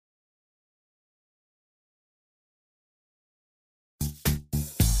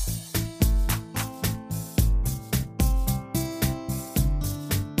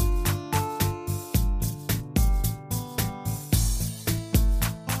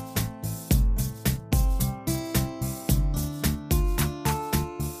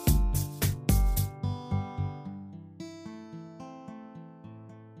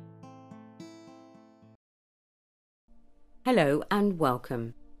Hello and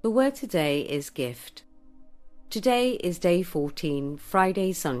welcome. The word today is gift. Today is day 14,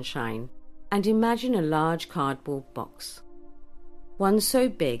 Friday sunshine, and imagine a large cardboard box. One so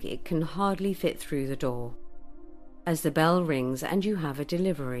big it can hardly fit through the door. As the bell rings and you have a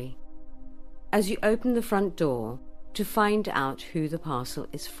delivery. As you open the front door to find out who the parcel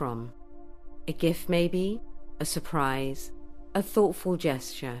is from. A gift maybe, a surprise, a thoughtful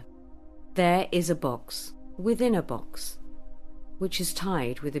gesture. There is a box within a box, which is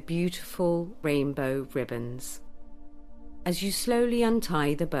tied with a beautiful rainbow ribbons. As you slowly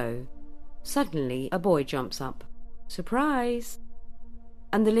untie the bow, suddenly a boy jumps up. Surprise!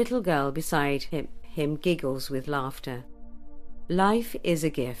 And the little girl beside him giggles with laughter. Life is a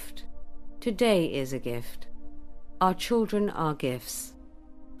gift. Today is a gift. Our children are gifts.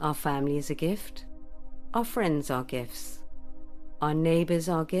 Our family is a gift. Our friends are gifts. Our neighbors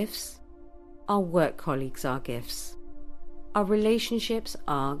are gifts. Our work colleagues are gifts. Our relationships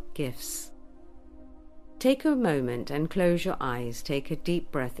are gifts. Take a moment and close your eyes. Take a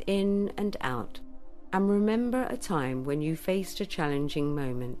deep breath in and out, and remember a time when you faced a challenging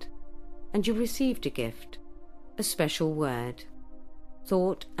moment and you received a gift, a special word,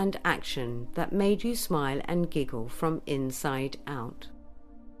 thought and action that made you smile and giggle from inside out.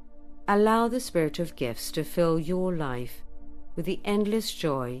 Allow the spirit of gifts to fill your life with the endless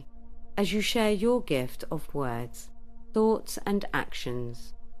joy as you share your gift of words, thoughts and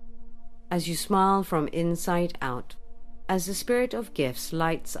actions. As you smile from inside out, as the spirit of gifts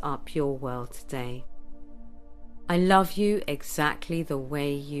lights up your world today. I love you exactly the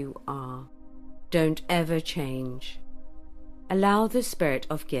way you are. Don't ever change. Allow the spirit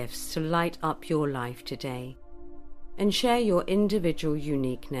of gifts to light up your life today and share your individual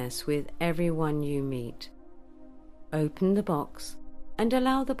uniqueness with everyone you meet. Open the box and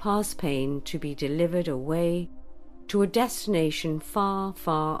allow the past pain to be delivered away to a destination far,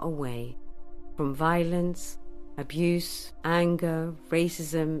 far away from violence, abuse, anger,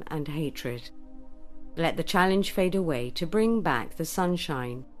 racism, and hatred. Let the challenge fade away to bring back the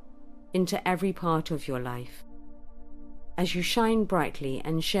sunshine into every part of your life. As you shine brightly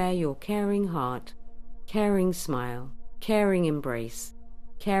and share your caring heart, caring smile, caring embrace,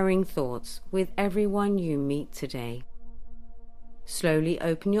 caring thoughts with everyone you meet today. Slowly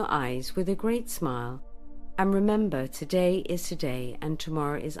open your eyes with a great smile and remember today is today and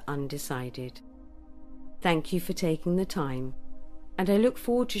tomorrow is undecided. Thank you for taking the time, and I look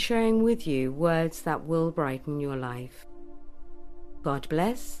forward to sharing with you words that will brighten your life. God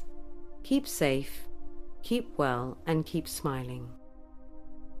bless, keep safe, keep well, and keep smiling.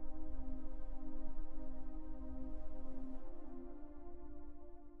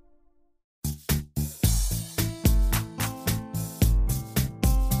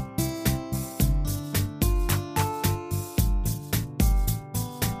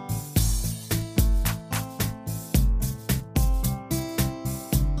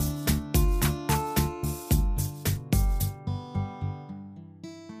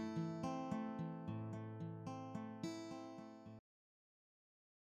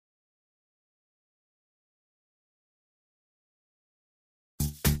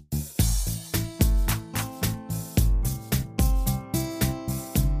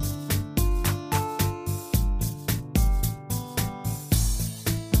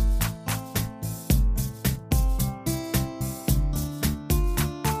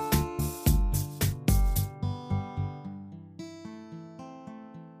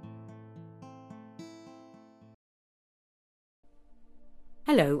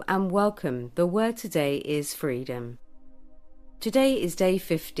 Hello and welcome. The word today is freedom. Today is day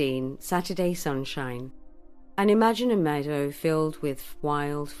 15, Saturday sunshine, and imagine a meadow filled with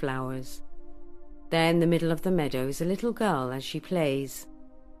wild flowers. There in the middle of the meadow is a little girl as she plays.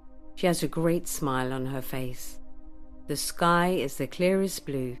 She has a great smile on her face. The sky is the clearest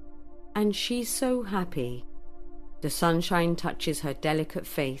blue, and she's so happy. The sunshine touches her delicate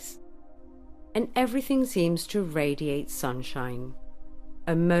face, and everything seems to radiate sunshine.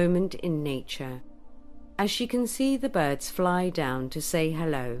 A moment in nature, as she can see the birds fly down to say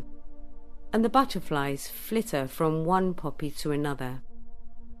hello, and the butterflies flitter from one poppy to another.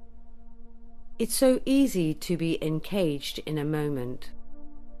 It's so easy to be encaged in a moment.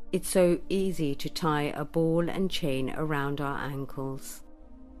 It's so easy to tie a ball and chain around our ankles.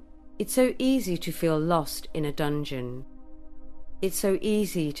 It's so easy to feel lost in a dungeon. It's so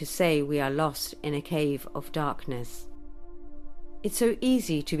easy to say we are lost in a cave of darkness. It's so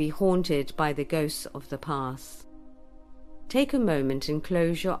easy to be haunted by the ghosts of the past. Take a moment and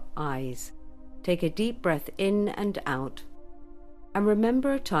close your eyes. Take a deep breath in and out. And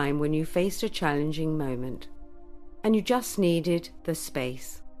remember a time when you faced a challenging moment and you just needed the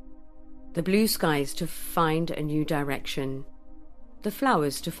space. The blue skies to find a new direction, the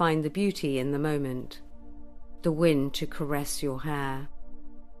flowers to find the beauty in the moment, the wind to caress your hair,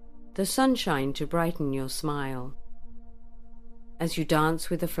 the sunshine to brighten your smile. As you dance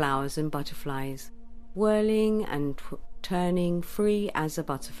with the flowers and butterflies, whirling and turning, free as a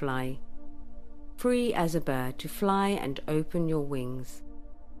butterfly, free as a bird to fly and open your wings.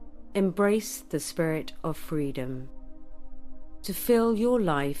 Embrace the spirit of freedom, to fill your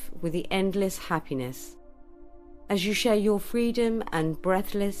life with the endless happiness as you share your freedom and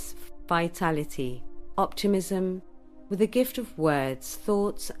breathless vitality, optimism, with the gift of words,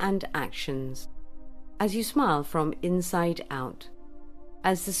 thoughts, and actions, as you smile from inside out,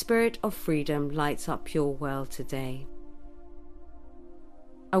 as the spirit of freedom lights up your world today.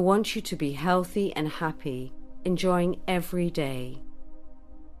 I want you to be healthy and happy, enjoying every day.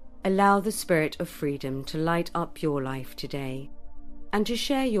 Allow the spirit of freedom to light up your life today, and to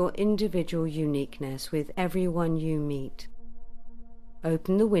share your individual uniqueness with everyone you meet.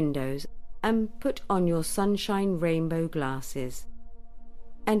 Open the windows and put on your sunshine rainbow glasses,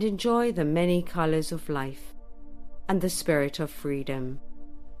 and enjoy the many colors of life and the spirit of freedom.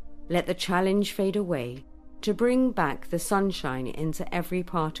 Let the challenge fade away to bring back the sunshine into every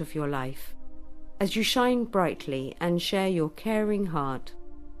part of your life, as you shine brightly and share your caring heart,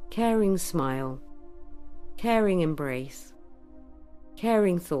 caring smile, caring embrace,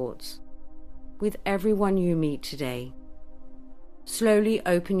 caring thoughts with everyone you meet today. Slowly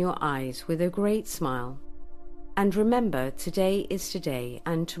open your eyes with a great smile, and remember, today is today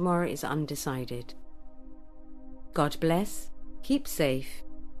and tomorrow is undecided. God bless, keep safe,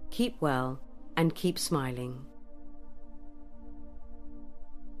 keep well, and keep smiling.